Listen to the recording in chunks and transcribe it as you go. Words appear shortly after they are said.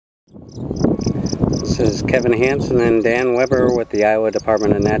This is Kevin Hansen and Dan Weber with the Iowa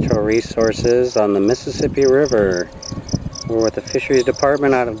Department of Natural Resources on the Mississippi River. We're with the Fisheries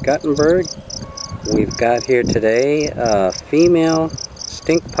Department out of Guttenberg. We've got here today a female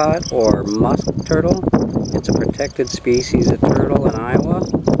stinkpot or musk turtle. It's a protected species of turtle in Iowa.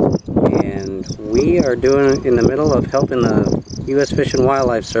 And we are in the middle of helping the U.S. Fish and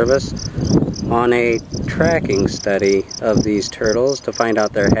Wildlife Service on a tracking study of these turtles to find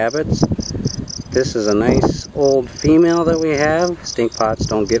out their habits. This is a nice old female that we have. Stinkpots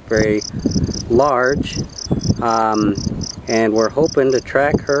don't get very large. And we're hoping to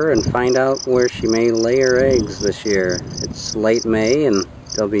track her and find out where she may lay her eggs this year. It's late May and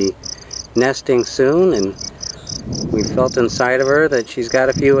they'll be nesting soon, and we felt inside of her that she's got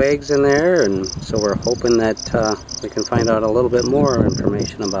a few eggs in there, and so we're hoping that we can find out a little bit more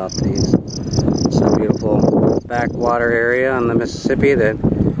information about these. It's a beautiful backwater area on the Mississippi that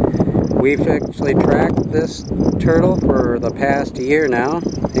we've actually tracked this turtle for the past year now,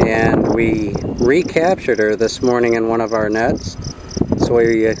 and we recaptured her this morning in one of our nets. So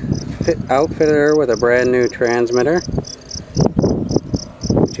we outfitted her with a brand new transmitter,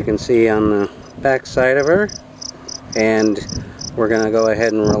 which you can see on the back side of her, and we're going to go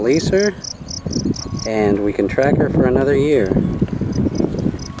ahead and release her, and we can track her for another year.